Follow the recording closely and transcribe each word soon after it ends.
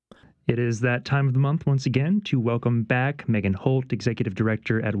It is that time of the month once again to welcome back Megan Holt, Executive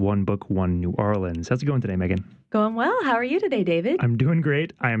Director at One Book, One New Orleans. How's it going today, Megan? Going well. How are you today, David? I'm doing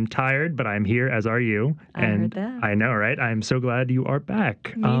great. I am tired, but I'm here, as are you. I heard that. I know, right? I'm so glad you are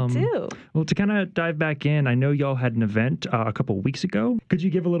back. Me too. Well, to kind of dive back in, I know y'all had an event a couple weeks ago. Could you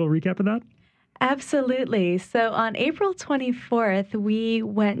give a little recap of that? Absolutely. So on April 24th, we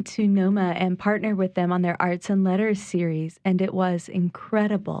went to NOMA and partnered with them on their Arts and Letters series, and it was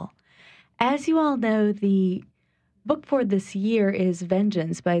incredible. As you all know, the book for this year is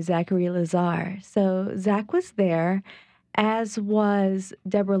Vengeance by Zachary Lazar. So Zach was there, as was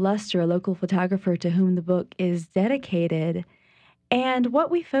Deborah Luster, a local photographer to whom the book is dedicated. And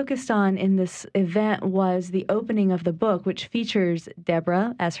what we focused on in this event was the opening of the book, which features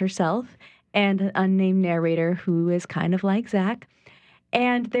Deborah as herself and an unnamed narrator who is kind of like Zach,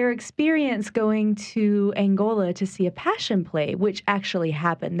 and their experience going to Angola to see a passion play, which actually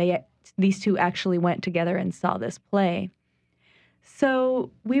happened. These two actually went together and saw this play. So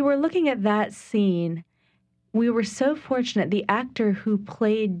we were looking at that scene. We were so fortunate. The actor who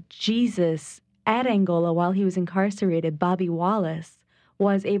played Jesus at Angola while he was incarcerated, Bobby Wallace,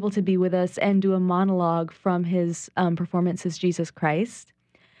 was able to be with us and do a monologue from his performance as Jesus Christ.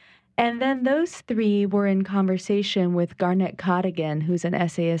 And then those three were in conversation with Garnett Cottigan, who's an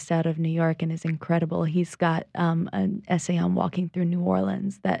essayist out of New York and is incredible. He's got an essay on walking through New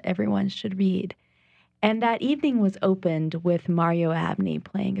Orleans that everyone should read. And that evening was opened with Mario Abney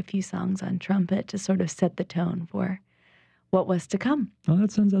playing a few songs on trumpet to sort of set the tone for what was to come. Oh,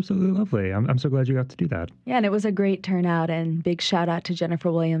 that sounds absolutely lovely. I'm so glad you got to do that. Yeah, and it was a great turnout, and big shout out to Jennifer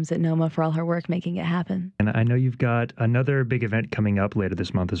Williams at NOMA for all her work making it happen. And I know you've got another big event coming up later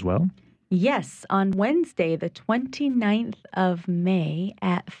this month as well. Yes, on Wednesday, the 29th of May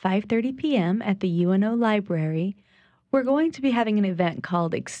at 5:30 p.m. at the UNO Library, we're going to be having an event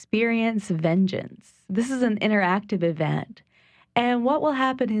called Experience Vengeance. This is an interactive event. And what will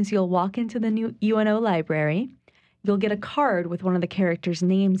happen is you'll walk into the new UNO Library, you'll get a card with one of the characters'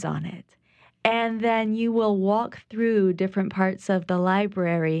 names on it, and then you will walk through different parts of the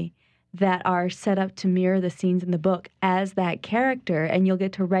library that are set up to mirror the scenes in the book as that character, and you'll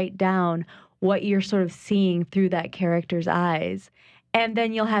get to write down what you're sort of seeing through that character's eyes. And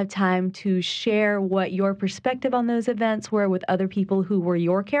then you'll have time to share what your perspective on those events were with other people who were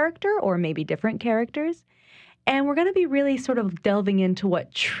your character or maybe different characters. And we're going to be really sort of delving into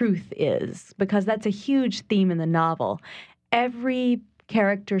what truth is, because that's a huge theme in the novel. Every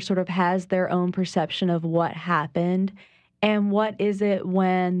character sort of has their own perception of what happened. And what is it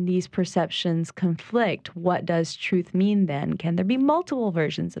when these perceptions conflict? What does truth mean then? Can there be multiple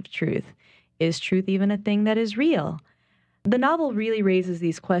versions of truth? Is truth even a thing that is real? The novel really raises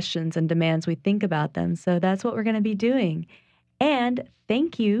these questions and demands we think about them. So that's what we're going to be doing. And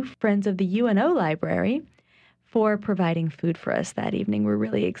thank you, friends of the UNO Library, for providing food for us that evening. We're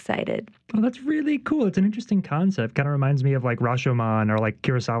really excited. Oh, that's really cool. It's an interesting concept. Kind of reminds me of like Rashomon or like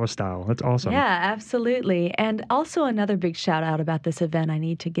Kurosawa style. That's awesome. Yeah, absolutely. And also another big shout out about this event I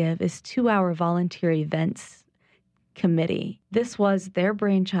need to give is to our volunteer events committee. This was their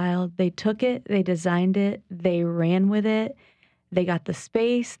brainchild. They took it, they designed it, they ran with it. They got the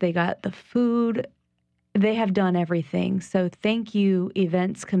space, they got the food. They have done everything. So thank you,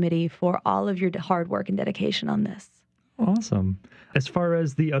 Events Committee, for all of your hard work and dedication on this. Awesome. As far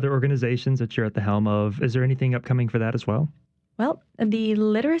as the other organizations that you're at the helm of, is there anything upcoming for that as well? Well, the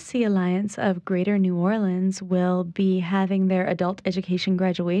Literacy Alliance of Greater New Orleans will be having their adult education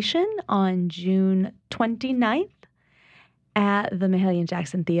graduation on June 29th at the Mahalia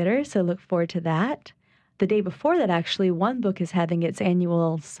Jackson Theater. So look forward to that. The day before that, actually, One Book is having its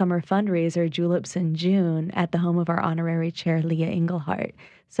annual summer fundraiser, Juleps in June, at the home of our honorary chair, Leah Englehart.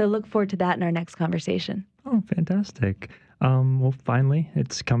 So look forward to that in our next conversation. Oh, fantastic. Well, finally,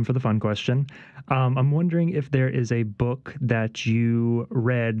 it's come for the fun question. I'm wondering if there is a book that you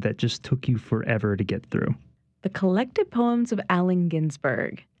read that just took you forever to get through. The Collected Poems of Allen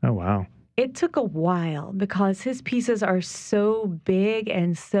Ginsberg. Oh, wow. It took a while because his pieces are so big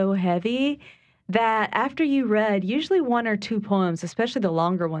and so heavy that after you read usually one or two poems, especially the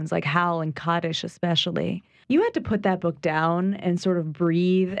longer ones like Howl and Kaddish especially, you had to put that book down and sort of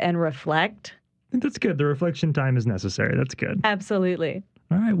breathe and reflect. That's good. The reflection time is necessary. That's good. Absolutely.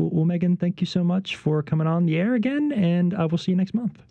 All right. Well, Megan, thank you so much for coming on the air again, and we'll see you next month.